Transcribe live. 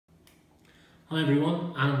Hi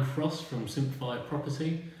everyone, Alan Frost from Simplified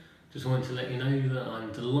Property. Just wanted to let you know that I'm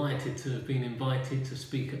delighted to have been invited to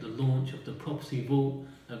speak at the launch of the Property Vault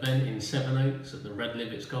event in Sevenoaks at the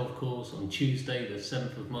Redlibbets Golf Course on Tuesday the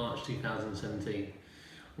 7th of March 2017. I'm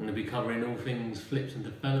going to be covering all things flips and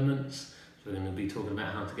developments. So we're going to be talking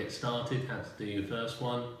about how to get started, how to do your first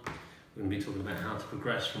one. We're going to be talking about how to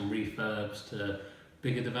progress from refurbs to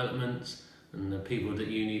bigger developments and the people that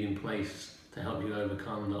you need in place to help you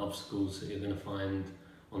overcome the obstacles that you're going to find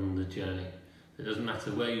on the journey. It doesn't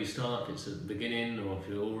matter where you start, if it's at the beginning or if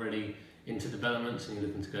you're already into developments and you're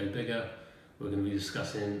looking to go bigger, we're going to be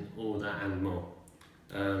discussing all that and more.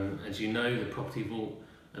 As you know, the Property Vault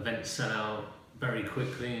events sell out very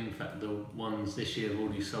quickly. In fact, the ones this year have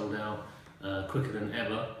already sold out quicker than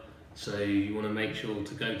ever. So you want to make sure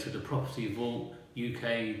to go to the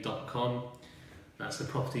propertyvaultuk.com. That's the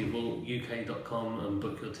propertyvaultuk.com and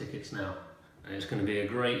book your tickets now. And it's going to be a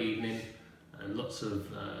great evening and lots of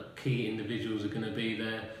key individuals are going to be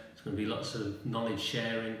there. It's going to be lots of knowledge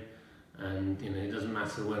sharing, and it doesn't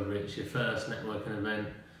matter whether it's your first networking event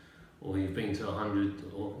or you've been to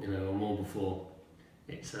 100 or or more before.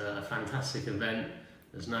 It's a fantastic event.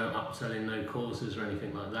 There's no upselling, no courses or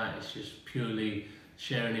anything like that. It's just purely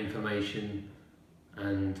sharing information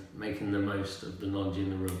and making the most of the knowledge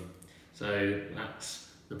in the room. So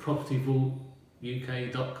that's the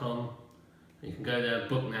propertyvaultuk.com. You can go there,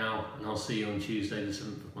 book now, and I'll see you on Tuesday the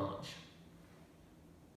 7th of March.